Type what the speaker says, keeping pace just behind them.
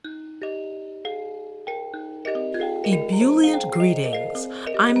Ebullient greetings.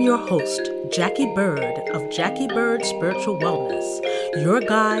 I'm your host, Jackie Bird of Jackie Bird Spiritual Wellness, your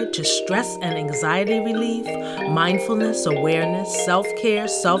guide to stress and anxiety relief, mindfulness, awareness, self-care,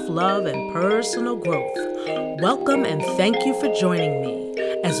 self-love, and personal growth. Welcome and thank you for joining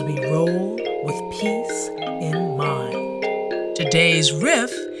me as we roll with peace in mind. Today's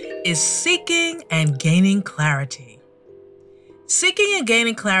riff is seeking and gaining clarity. Seeking and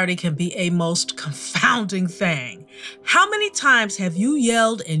gaining clarity can be a most confounding thing. How many times have you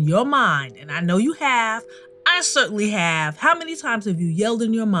yelled in your mind? And I know you have. I certainly have. How many times have you yelled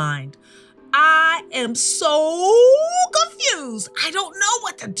in your mind? I am so confused. I don't know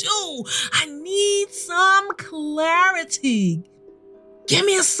what to do. I need some clarity. Give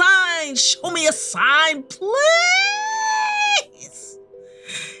me a sign. Show me a sign, please.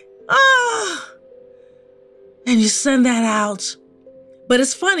 And you send that out. But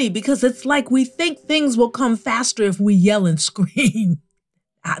it's funny because it's like we think things will come faster if we yell and scream.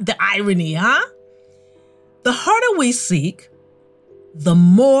 The irony, huh? The harder we seek, the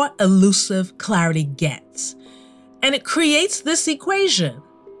more elusive clarity gets. And it creates this equation.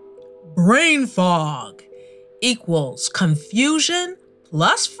 Brain fog equals confusion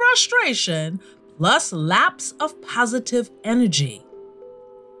plus frustration plus lapse of positive energy.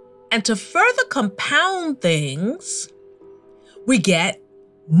 And to further compound things, we get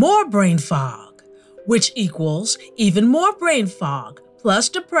more brain fog, which equals even more brain fog, plus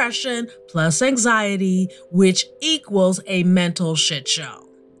depression, plus anxiety, which equals a mental shit show.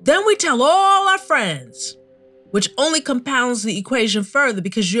 Then we tell all our friends, which only compounds the equation further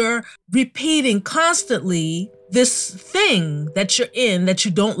because you're repeating constantly this thing that you're in that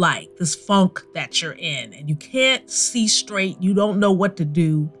you don't like, this funk that you're in, and you can't see straight, you don't know what to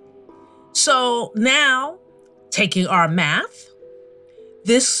do. So now, taking our math,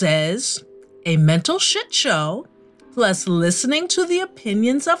 this says a mental shit show plus listening to the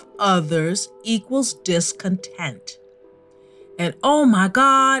opinions of others equals discontent. And oh my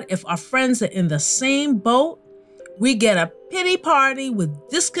God, if our friends are in the same boat, we get a pity party with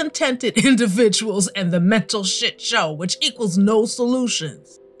discontented individuals and the mental shit show, which equals no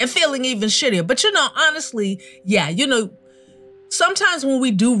solutions and feeling even shittier. But honestly, sometimes when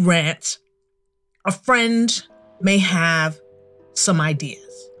we do rant, a friend may have some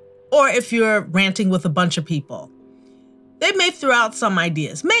ideas. Or if you're ranting with a bunch of people, they may throw out some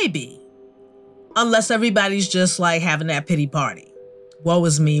ideas, maybe. Unless everybody's just like having that pity party. Woe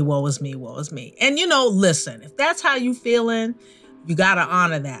is me, woe is me, woe is me. And listen, if that's how you feeling, you gotta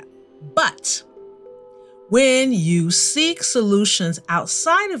honor that. But when you seek solutions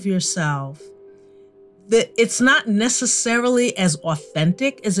outside of yourself, it's not necessarily as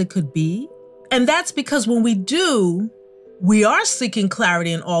authentic as it could be. And that's because when we do, we are seeking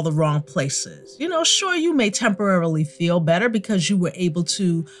clarity in all the wrong places. Sure, you may temporarily feel better because you were able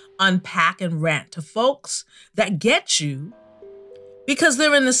to unpack and rant to folks that get you because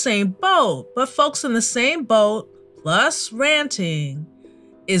they're in the same boat. But folks in the same boat plus ranting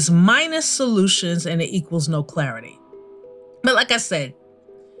is minus solutions and it equals no clarity. But like I said,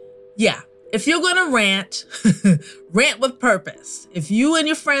 if you're going to rant, rant with purpose. If you and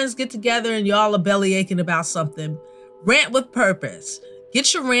your friends get together and y'all are belly aching about something, rant with purpose.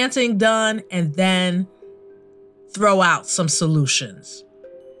 Get your ranting done and then throw out some solutions.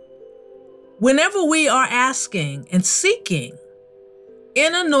 Whenever we are asking and seeking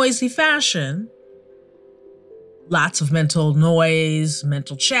in a noisy fashion, lots of mental noise,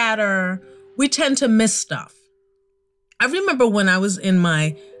 mental chatter, we tend to miss stuff. I remember when I was in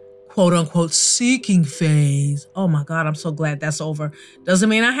my quote unquote seeking phase. Oh my God, I'm so glad that's over. Doesn't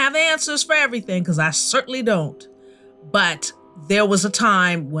mean I have answers for everything because I certainly don't. But there was a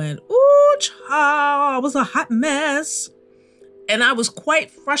time when, I was a hot mess. And I was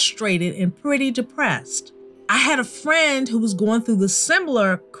quite frustrated and pretty depressed. I had a friend who was going through the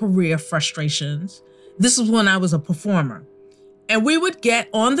similar career frustrations. This was when I was a performer. And we would get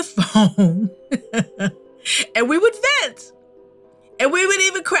on the phone and we would vent. And we would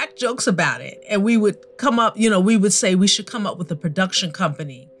even crack jokes about it. And we would come up, we would say we should come up with a production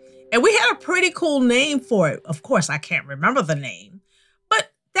company. And we had a pretty cool name for it. Of course, I can't remember the name,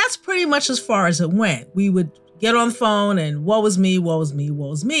 but that's pretty much as far as it went. We would get on the phone and woe is me, woe is me,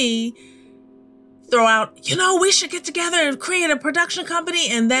 woe is me. Throw out, we should get together and create a production company.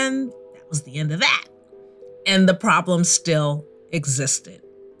 And then that was the end of that. And the problem still existed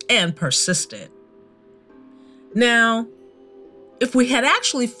and persisted. Now, if we had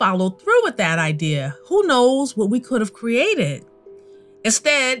actually followed through with that idea, who knows what we could have created?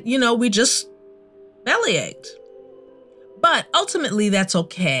 Instead, we just bellyached. But ultimately, that's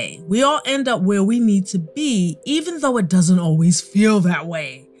okay. We all end up where we need to be, even though it doesn't always feel that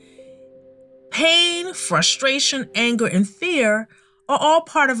way. Pain, frustration, anger, and fear are all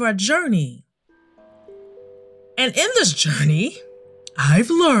part of our journey. And in this journey, I've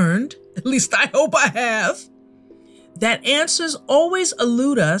learned, at least I hope I have, that answers always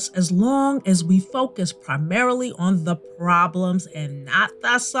elude us as long as we focus primarily on the problems and not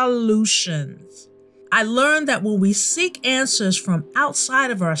the solutions. I learned that when we seek answers from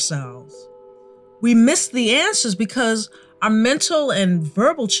outside of ourselves, we miss the answers because our mental and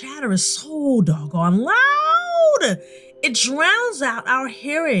verbal chatter is so doggone loud. It drowns out our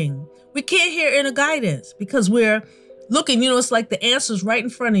hearing. We can't hear inner guidance because we're looking, it's like the answer's right in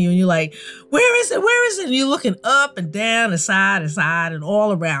front of you and you're like, where is it? Where is it? And you're looking up and down and side and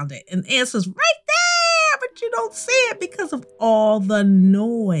all around it. And the answer's right there, but you don't see it because of all the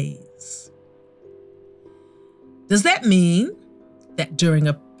noise. Does that mean that during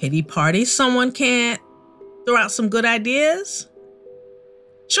a pity party, someone can't throw out some good ideas?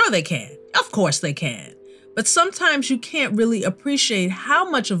 Sure they can. Of course they can. But sometimes you can't really appreciate how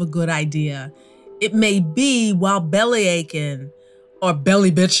much of a good idea it may be while belly aching or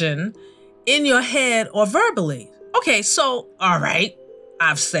belly bitching in your head or verbally. Okay, so, all right,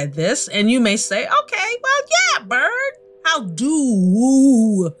 I've said this, and you may say, okay, well, yeah, Bird, how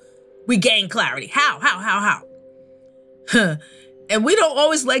do we gain clarity? How? And we don't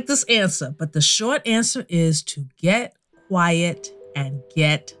always like this answer, but the short answer is to get quiet and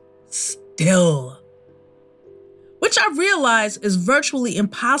get still. Which I realize is virtually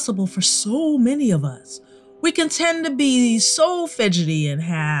impossible for so many of us. We can tend to be so fidgety and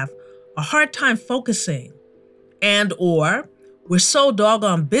have a hard time focusing, or we're so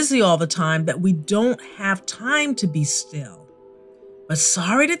doggone busy all the time that we don't have time to be still. But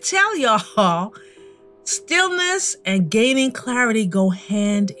sorry to tell y'all, stillness and gaining clarity go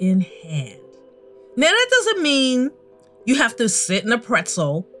hand in hand. Now that doesn't mean you have to sit in a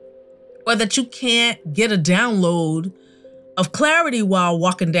pretzel or that you can't get a download of clarity while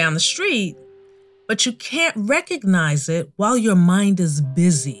walking down the street, but you can't recognize it while your mind is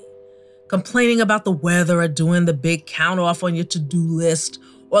busy, complaining about the weather or doing the big count off on your to-do list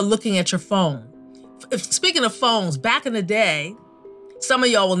or looking at your phone. Speaking of phones, back in the day, some of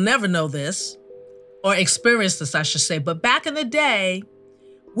y'all will never know this or experience this, I should say, but back in the day,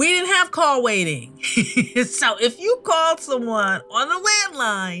 we didn't have call waiting. So if you called someone on the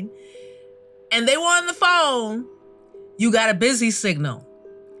landline and they were on the phone, you got a busy signal.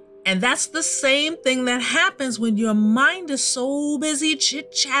 And that's the same thing that happens when your mind is so busy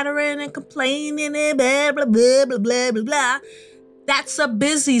chit-chattering and complaining and blah, blah, blah, blah, blah, blah, blah. That's a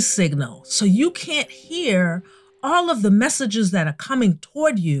busy signal. So you can't hear all of the messages that are coming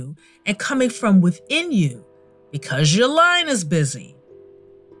toward you and coming from within you because your line is busy.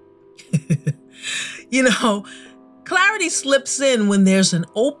 Clarity slips in when there's an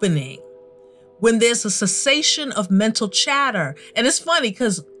opening, when there's a cessation of mental chatter. And it's funny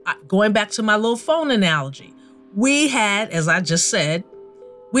because going back to my little phone analogy, we had, as I just said,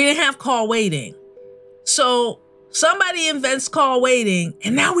 we didn't have call waiting. So somebody invents call waiting,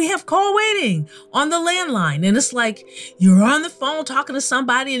 and now we have call waiting on the landline. And it's like you're on the phone talking to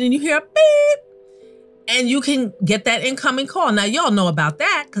somebody, and then you hear a beep, and you can get that incoming call. Now, y'all know about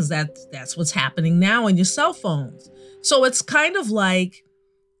that because that's what's happening now on your cell phones. So it's kind of like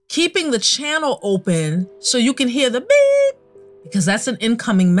keeping the channel open so you can hear the beep, because that's an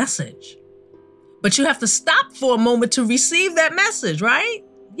incoming message. But you have to stop for a moment to receive that message, right?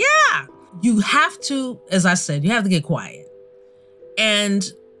 Yeah. You have to, as I said, you have to get quiet. And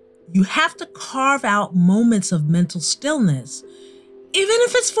you have to carve out moments of mental stillness, even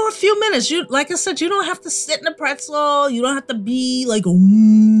if it's for a few minutes. Like I said, you don't have to sit in a pretzel. You don't have to be like,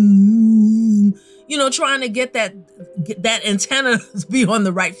 trying to get that antenna to be on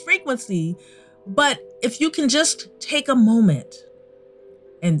the right frequency. But if you can just take a moment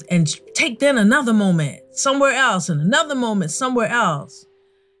and take then another moment somewhere else and another moment somewhere else.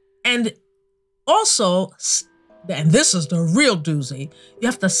 And also, and this is the real doozy, you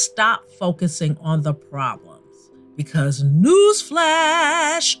have to stop focusing on the problems because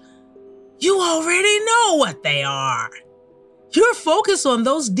newsflash, you already know what they are. Your focus on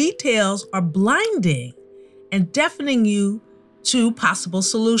those details are blinding and deafening you to possible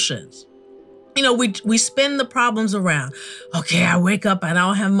solutions. We spin the problems around. Okay, I wake up and I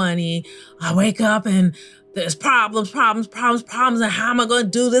don't have money. I wake up and there's problems. And how am I going to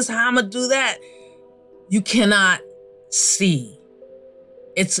do this? How am I going to do that? You cannot see.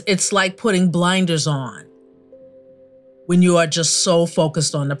 It's like putting blinders on when you are just so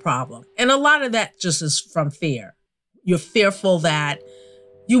focused on the problem. And a lot of that just is from fear. You're fearful that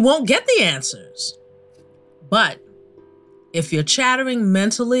you won't get the answers. But if you're chattering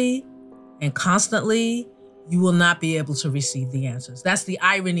mentally and constantly, you will not be able to receive the answers. That's the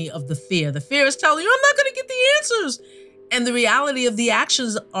irony of the fear. The fear is telling you, I'm not going to get the answers. And the reality of the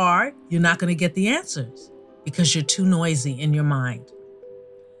actions are, you're not going to get the answers because you're too noisy in your mind.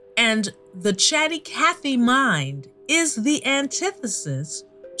 And the chatty Cathy mind is the antithesis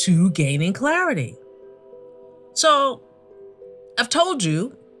to gaining clarity. So I've told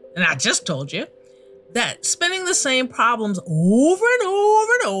you, and I just told you, that spinning the same problems over and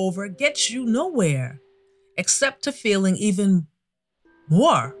over and over gets you nowhere, except to feeling even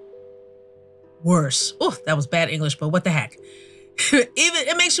more worse. Oh, that was bad English, but what the heck?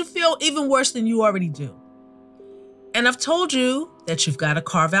 It makes you feel even worse than you already do. And I've told you that you've got to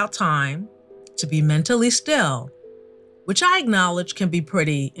carve out time to be mentally still, which I acknowledge can be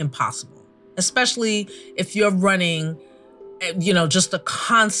pretty impossible, especially if you're running, just a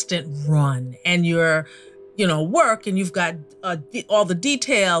constant run and you're, work and you've got all the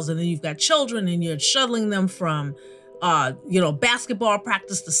details, and then you've got children and you're shuttling them from, basketball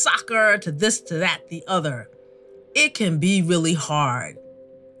practice to soccer to this, to that, the other. It can be really hard.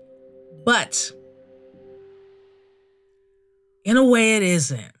 But in a way, it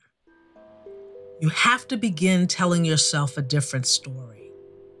isn't. You have to begin telling yourself a different story.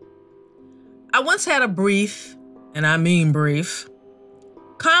 I once had a brief, and I mean brief,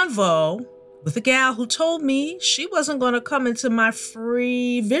 convo with a gal who told me she wasn't going to come into my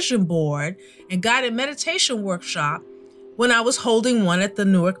free vision board and guided meditation workshop when I was holding one at the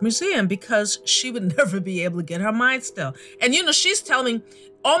Newark Museum because she would never be able to get her mind still. And she's telling me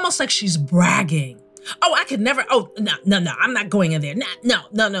almost like she's bragging. Oh, I could never. Oh, no, I'm not going in there.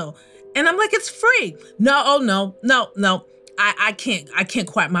 No. And I'm like, it's free. No. I can't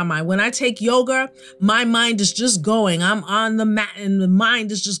quiet my mind. When I take yoga, my mind is just going. I'm on the mat and the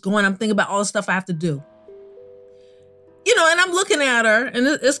mind is just going. I'm thinking about all the stuff I have to do. And I'm looking at her and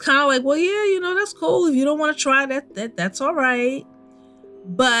it's kind of like, well, yeah, that's cool. If you don't want to try that's all right.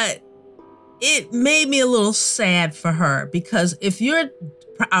 But it made me a little sad for her because if you're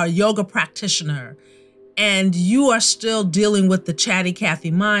a yoga practitioner and you are still dealing with the chatty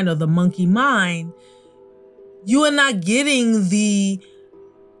Cathy mind or the monkey mind, you are not getting the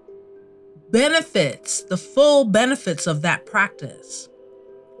benefits, the full benefits of that practice.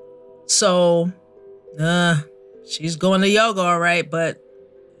 So, she's going to yoga, all right, but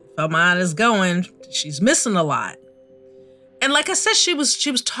if her mind is going, she's missing a lot. And like I said, she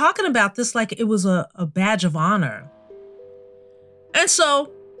was talking about this like it was a badge of honor. And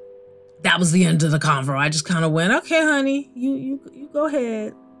so that was the end of the convo. I just kind of went, okay, honey, you go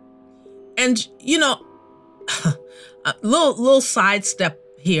ahead. And a little sidestep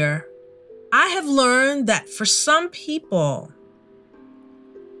here. I have learned that for some people,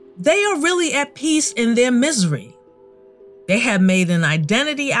 they are really at peace in their misery. They have made an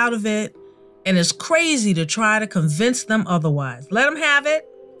identity out of it, and it's crazy to try to convince them otherwise. Let them have it,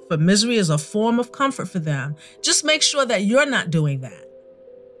 for misery is a form of comfort for them. Just make sure that you're not doing that.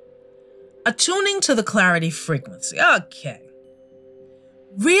 Attuning to the clarity frequency. Okay.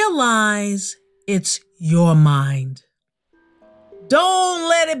 Realize it's your mind. Don't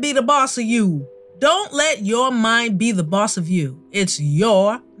let it be the boss of you. Don't let your mind be the boss of you. It's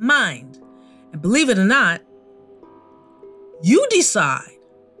your mind. And believe it or not, you decide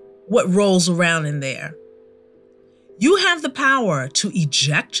what rolls around in there. You have the power to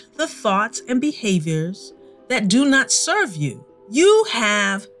eject the thoughts and behaviors that do not serve you. You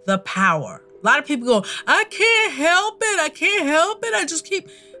have the power. A lot of people go, I can't help it. I just keep,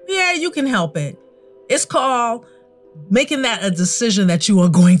 yeah, you can help it. It's called making that a decision that you are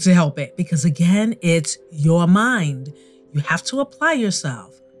going to help it. Because again, it's your mind. You have to apply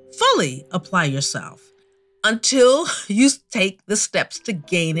yourself, fully apply yourself until you take the steps to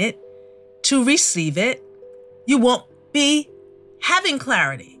gain it, to receive it. You won't be having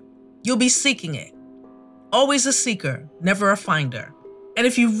clarity. You'll be seeking it. Always a seeker, never a finder. And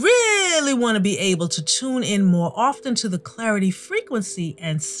if you really want to be able to tune in more often to the clarity frequency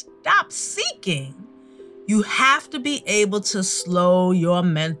and stop seeking, you have to be able to slow your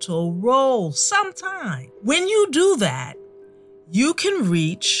mental roll sometime. When you do that, you can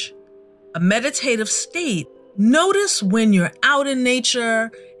reach a meditative state. Notice when you're out in nature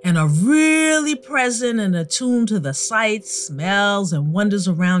and are really present and attuned to the sights, smells, and wonders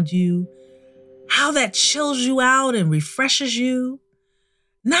around you, how that chills you out and refreshes you.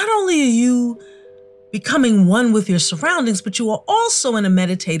 Not only are you becoming one with your surroundings, but you are also in a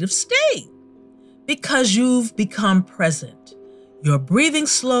meditative state because you've become present. Your breathing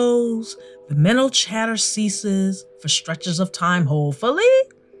slows, The mental chatter ceases for stretches of time, hopefully,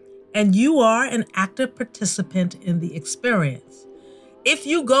 and you are an active participant in the experience. If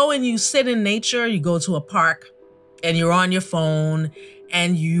you go and you sit in nature, you go to a park and you're on your phone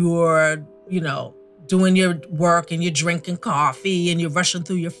and you're, doing your work and you're drinking coffee and you're rushing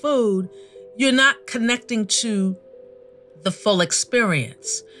through your food, you're not connecting to the full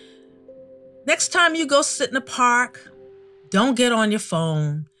experience. Next time you go sit in a park, don't get on your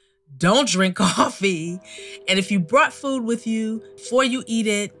phone, don't drink coffee. And if you brought food with you, before you eat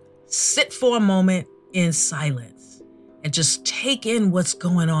it, sit for a moment in silence and just take in what's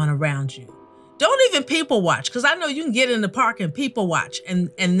going on around you. Don't even people watch, because I know you can get in the park and people watch,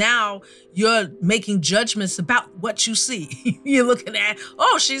 and now you're making judgments about what you see. You're looking at,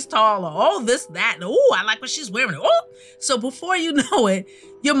 oh, she's taller, oh, this, that, and oh, I like what she's wearing. Oh, so before you know it,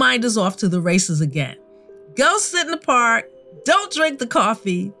 your mind is off to the races again. Go sit in the park, don't drink the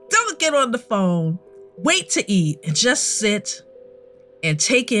coffee, don't get on the phone, wait to eat, and just sit and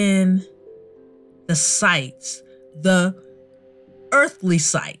take in the sights, the earthly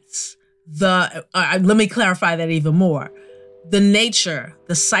sights. Let me clarify that even more. The nature,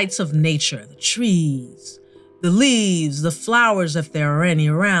 the sights of nature, the trees, the leaves, the flowers, if there are any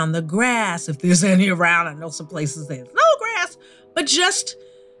around, the grass, if there's any around. I know some places there's no grass, but just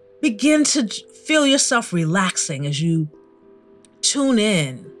begin to feel yourself relaxing as you tune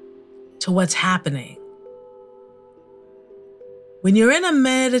in to what's happening. When you're in a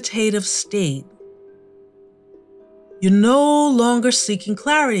meditative state, you're no longer seeking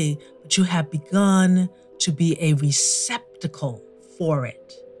clarity, but you have begun to be a receptacle for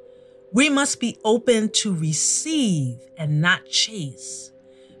it. We must be open to receive and not chase.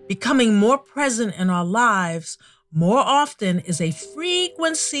 Becoming more present in our lives more often is a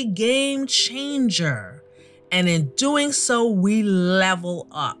frequency game changer. And in doing so, we level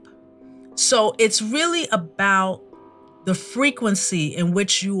up. So it's really about the frequency in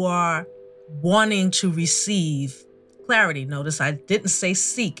which you are wanting to receive clarity. Notice I didn't say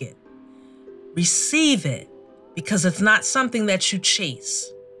seek it. Receive it, because it's not something that you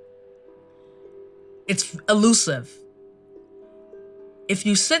chase. It's elusive. If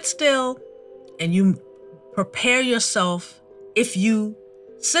you sit still and you prepare yourself, if you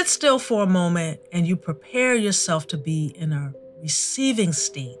sit still for a moment and you prepare yourself to be in a receiving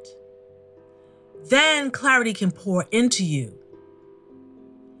state, then clarity can pour into you.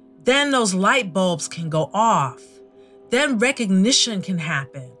 Then those light bulbs can go off. Then recognition can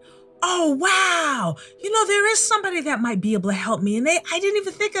happen. Oh, wow. There is somebody that might be able to help me, and I didn't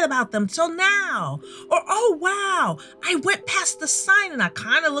even think about them till now. Or, oh, wow, I went past the sign and I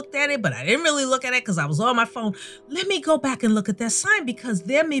kind of looked at it, but I didn't really look at it because I was on my phone. Let me go back and look at that sign, because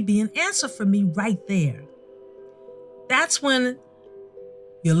there may be an answer for me right there. That's when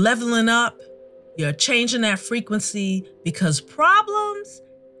you're leveling up, you're changing that frequency, because problems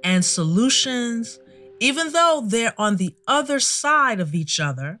and solutions, even though they're on the other side of each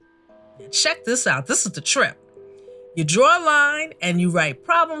other, check this out. This is the trip. You draw a line and you write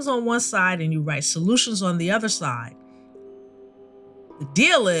problems on one side and you write solutions on the other side. The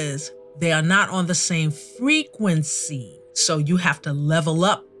deal is they are not on the same frequency. So you have to level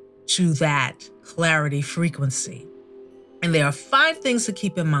up to that clarity frequency. And there are 5 things to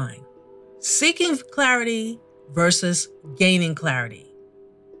keep in mind. Seeking clarity versus gaining clarity.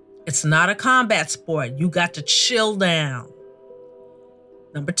 It's not a combat sport. You got to chill down.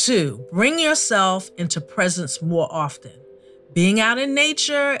 Number 2, bring yourself into presence more often. Being out in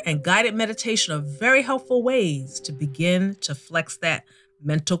nature and guided meditation are very helpful ways to begin to flex that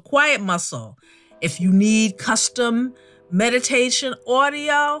mental quiet muscle. If you need custom meditation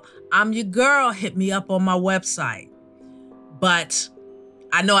audio, I'm your girl. Hit me up on my website. But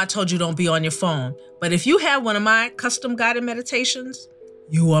I know I told you don't be on your phone. But if you have one of my custom guided meditations,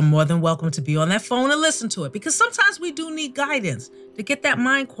 you are more than welcome to be on that phone and listen to it, because sometimes we do need guidance to get that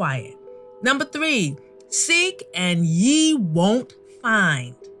mind quiet. Number 3, seek and ye won't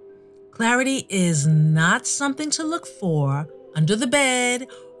find. Clarity is not something to look for under the bed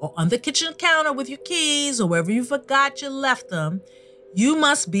or on the kitchen counter with your keys or wherever you forgot you left them. You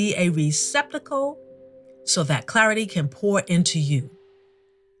must be a receptacle so that clarity can pour into you.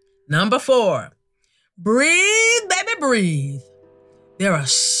 Number 4, breathe, baby, breathe. There are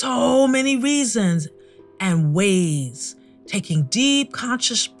so many reasons and ways. Taking deep,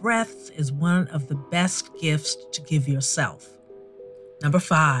 conscious breaths is one of the best gifts to give yourself. Number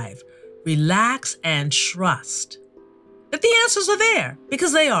 5, relax and trust that the answers are there,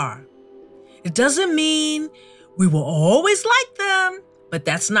 because they are. It doesn't mean we will always like them, but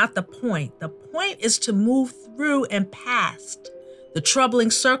that's not the point. The point is to move through and past the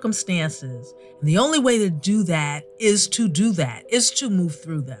troubling circumstances. And the only way to do that, is to move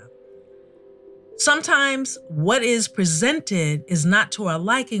through them. Sometimes what is presented is not to our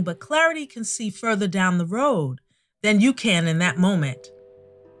liking, but clarity can see further down the road than you can in that moment.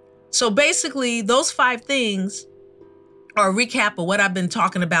 So basically, those 5 things are a recap of what I've been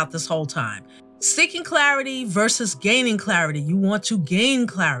talking about this whole time. Seeking clarity versus gaining clarity. You want to gain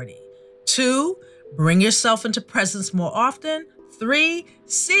clarity. 2, bring yourself into presence more often. 3,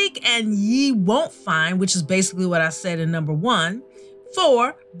 seek and ye won't find, which is basically what I said in number 1.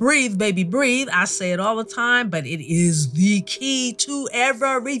 4, breathe, baby, breathe. I say it all the time, but it is the key to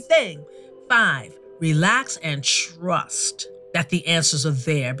everything. 5, relax and trust that the answers are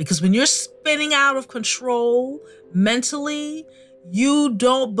there. Because when you're spinning out of control mentally, you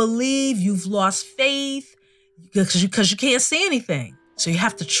don't believe, you've lost faith because you can't see anything. So you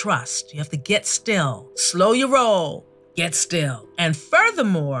have to trust. You have to get still. Slow your roll. Get still. And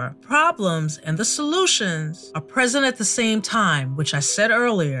furthermore, problems and the solutions are present at the same time, which I said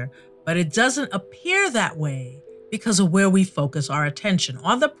earlier, but it doesn't appear that way because of where we focus our attention,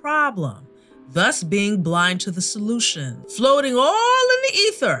 on the problem, thus being blind to the solution, floating all in the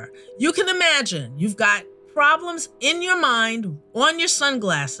ether. You can imagine you've got problems in your mind on your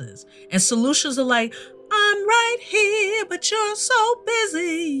sunglasses, and solutions are like, I'm right here, but you're so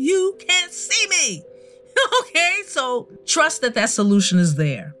busy, you can't see me. Okay, so trust that solution is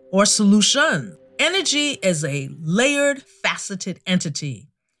there, or solution. Energy is a layered, faceted entity.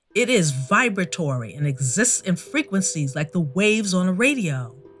 It is vibratory and exists in frequencies like the waves on a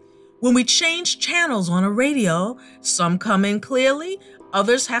radio. When we change channels on a radio, some come in clearly,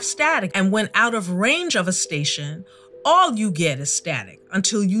 others have static. And when out of range of a station, all you get is static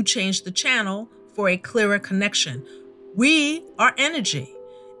until you change the channel for a clearer connection. We are energy.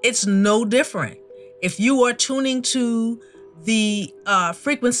 It's no different. If you are tuning to the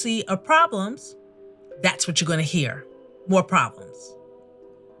frequency of problems, that's what you're going to hear. More problems.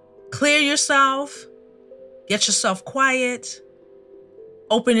 Clear yourself. Get yourself quiet.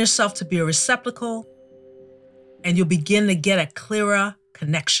 Open yourself to be a receptacle. And you'll begin to get a clearer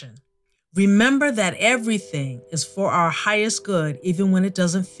connection. Remember that everything is for our highest good, even when it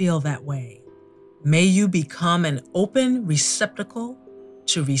doesn't feel that way. May you become an open receptacle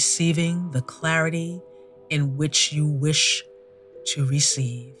to receiving the clarity in which you wish to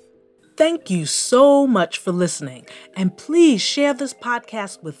receive. Thank you so much for listening, and please share this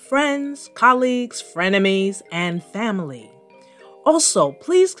podcast with friends, colleagues, frenemies, and family. Also,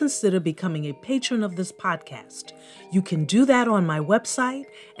 please consider becoming a patron of this podcast. You can do that on my website,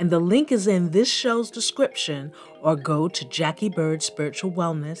 and the link is in this show's description, or go to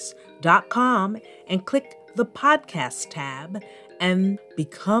JackieBirdSpiritualWellness.com and click the podcast tab and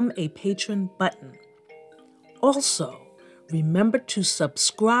become a patron button. Also, remember to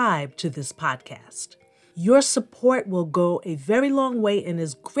subscribe to this podcast. Your support will go a very long way and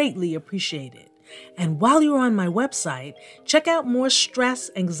is greatly appreciated. And while you're on my website, check out more stress,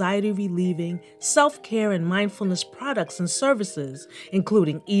 anxiety relieving, self-care, and mindfulness products and services,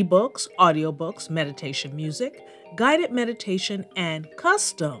 including ebooks, audiobooks, meditation music, guided meditation, and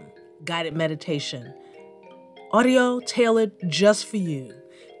custom guided meditation. Audio tailored just for you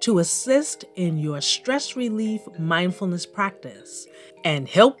to assist in your stress relief mindfulness practice and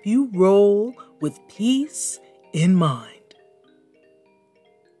help you roll with peace in mind.